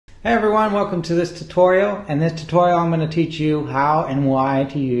Hey everyone, welcome to this tutorial. In this tutorial I'm going to teach you how and why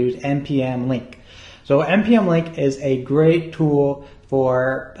to use npm link. So npm link is a great tool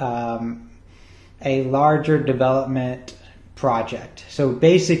for a larger development project. So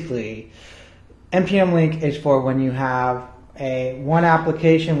basically npm link is for when you have one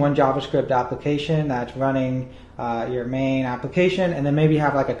application, one JavaScript application that's running your main application, and then maybe you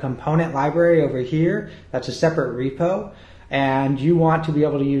have like a component library over here that's a separate repo, and you want to be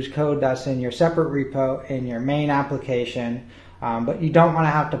able to use code that's in your separate repo in your main application, but you don't want to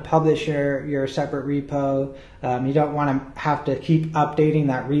have to publish your separate repo. You don't want to have to keep updating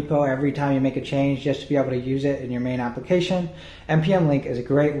that repo every time you make a change just to be able to use it in your main application. npm link is a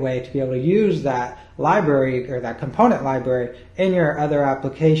great way to be able to use that library or that component library in your other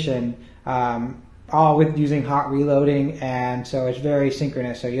application, all with using hot reloading, and so it's very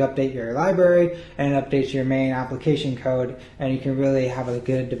synchronous. So you update your library and it updates your main application code, and you can really have a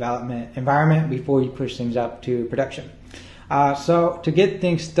good development environment before you push things up to production. So to get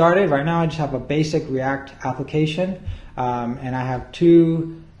things started, right now I just have a basic React application, and I have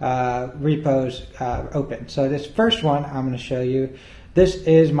two repos open. So this first one I'm going to show you, this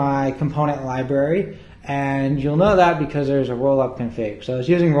is my component library. And you'll know that because there's a rollup config. So it's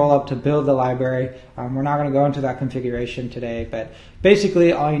using rollup to build the library. We're not going to go into that configuration today, but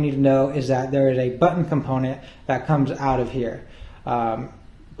basically all you need to know is that there is a button component that comes out of here.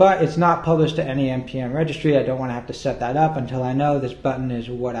 But it's not published to any npm registry. I don't want to have to set that up until I know this button is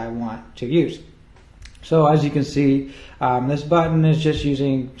what I want to use. So as you can see, this button is just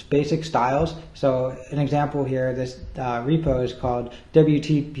using basic styles. So an example here, this repo is called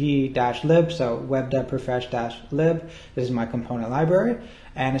wtp-lib, so web-dev-profesh-lib. This is my component library.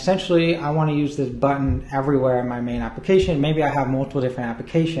 And essentially, I want to use this button everywhere in my main application. Maybe I have multiple different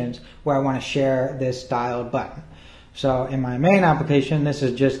applications where I want to share this styled button. So in my main application, this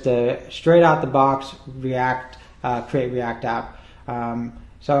is just a straight out the box React, create React app.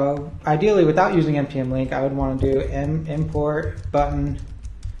 So ideally, without using npm link, I would want to do import button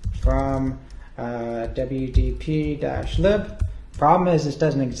from wdp-lib. Problem is, this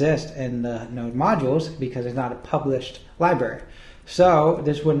doesn't exist in the node modules because it's not a published library. So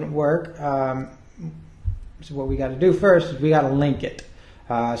this wouldn't work. So what we got to do first is we got to link it.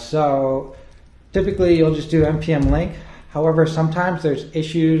 So typically, you'll just do npm link. However, sometimes there's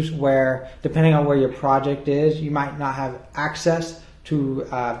issues where, depending on where your project is, you might not have access to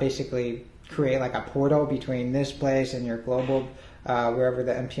basically create like a portal between this place and your global, wherever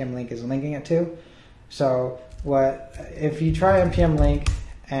the npm link is linking it to. So if you try npm link,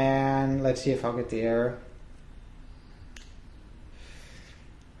 and let's see if I'll get the error.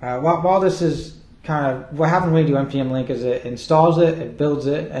 While this is kind of, what happens when you do npm link is it installs it, it builds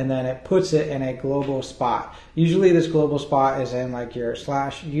it, and then it puts it in a global spot. Usually this global spot is in like your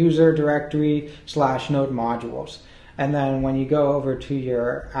 /user directory /node modules. And then when you go over to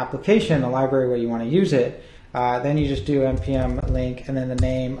your application, the library where you want to use it, then you just do npm link and then the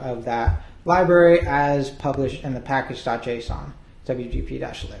name of that library as published in the package.json,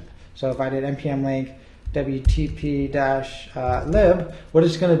 wdp-lib. So if I did npm link wtp-lib, what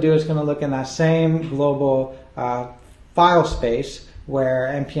it's going to do is going to look in that same global file space where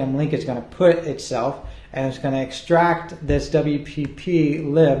npm link is going to put itself, and it's going to extract this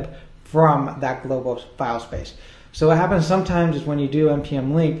wpp-lib from that global file space. So what happens sometimes is when you do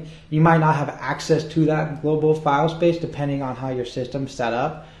npm link, you might not have access to that global file space depending on how your system's set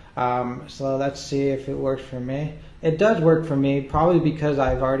up. So let's see if it works for me. It does work for me, probably because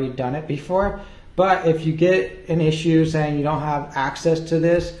I've already done it before. But if you get an issue saying you don't have access to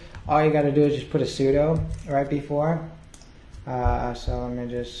this, all you got to do is just put a sudo right before. So let me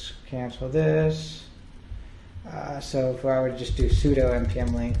just cancel this. So if I would just do sudo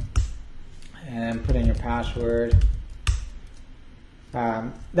npm link, and put in your password.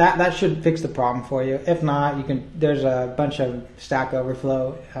 That should fix the problem for you. If not, you can. There's a bunch of Stack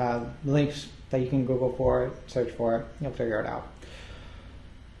Overflow links that you can Google for it, search for it. You'll figure it out.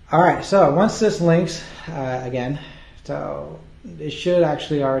 All right. So once this links again, so it should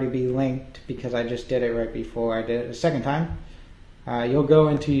actually already be linked because I just did it right before I did it a second time. You'll go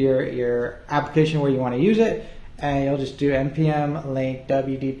into your application where you want to use it, and you'll just do npm link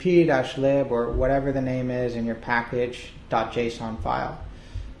wdp-lib or whatever the name is in your package.json file.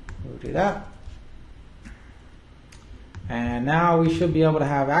 We'll do that. And now we should be able to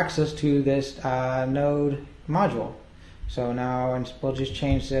have access to this node module. So now we'll just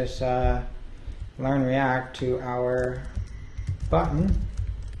change this learn React to our button.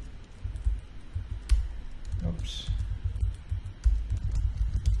 Oops.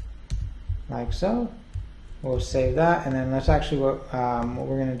 Like so. we'll save that, and then that's actually what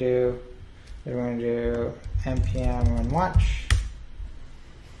we're going to do. We're going to do npm run watch.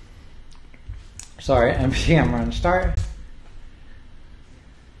 Sorry, npm run start.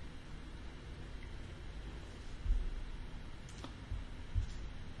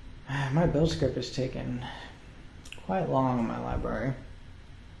 My build script is taking quite long in my library.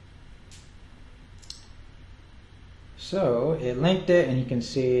 So it linked it, and you can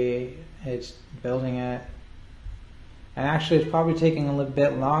see it's building it. And actually it's probably taking a little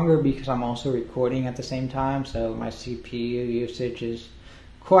bit longer because I'm also recording at the same time, so my CPU usage is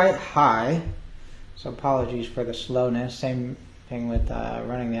quite high. So apologies for the slowness. Same thing with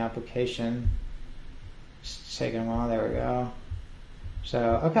running the application. It's taking a while. There we go.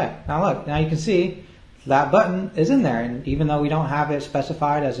 So, okay, now look, now you can see that button is in there, and even though we don't have it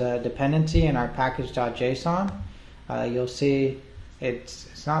specified as a dependency in our package.json, you'll see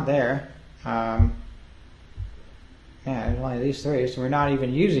it's not there. Yeah, there's only these three, so we're not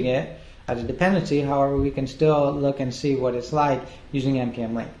even using it as a dependency. However, we can still look and see what it's like using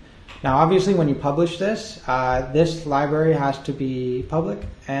npm link. Now, obviously, when you publish this, this library has to be public,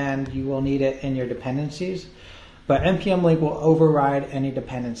 and you will need it in your dependencies. But npm link will override any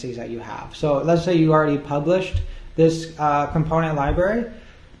dependencies that you have. So let's say you already published this component library.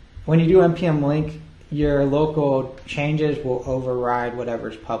 When you do npm link, your local changes will override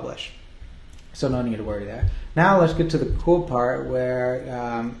whatever's published. So no need to worry there. Now let's get to the cool part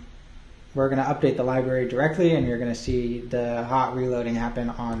where we're going to update the library directly, and you're going to see the hot reloading happen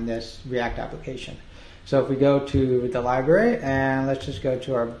on this React application. So if we go to the library, and let's just go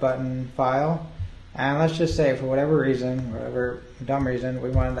to our button file, and let's just say for whatever reason, whatever dumb reason, we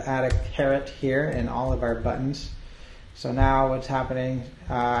wanted to add a caret here in all of our buttons. So now what's happening,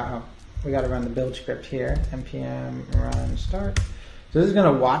 we got to run the build script here, npm run start. So this is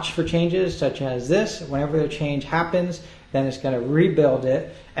going to watch for changes such as this. Whenever the change happens, then it's going to rebuild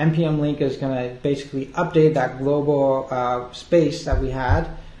it. npm link is going to basically update that global space that we had,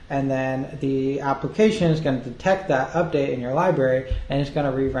 and then the application is going to detect that update in your library, and it's going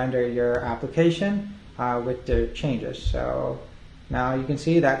to re-render your application with the changes. So now you can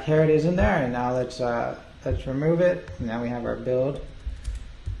see that caret is in there, and now let's remove it. Now we have our build.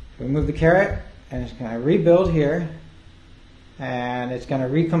 Remove the caret, and it's going to rebuild here, and it's going to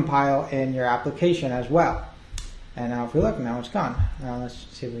recompile in your application as well. And now if we look, now it's gone. Now let's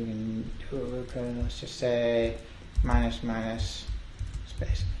see if we can do it real quick. Let's just say minus minus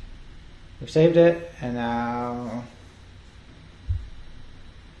space. We saved it, and now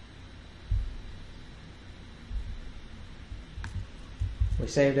we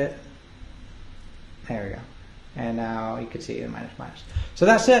saved it. There we go. And now you can see the minus minus. So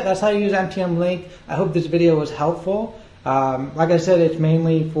that's it. That's how you use npm link. I hope this video was helpful. Like I said, it's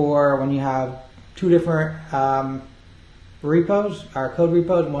mainly for when you have two different repos, our code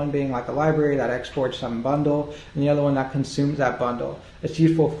repos, one being like a library that exports some bundle, and the other one that consumes that bundle. It's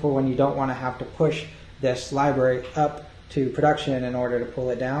useful for when you don't want to have to push this library up to production in order to pull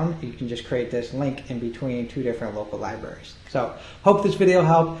it down. You can just create this link in between two different local libraries. So hope this video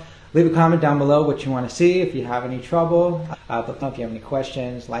helped. Leave a comment down below what you want to see if you have any trouble. But if you have any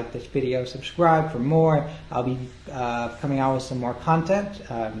questions, like this video, subscribe for more. I'll be coming out with some more content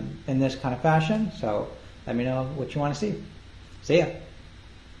in this kind of fashion. So let me know what you want to see. See ya.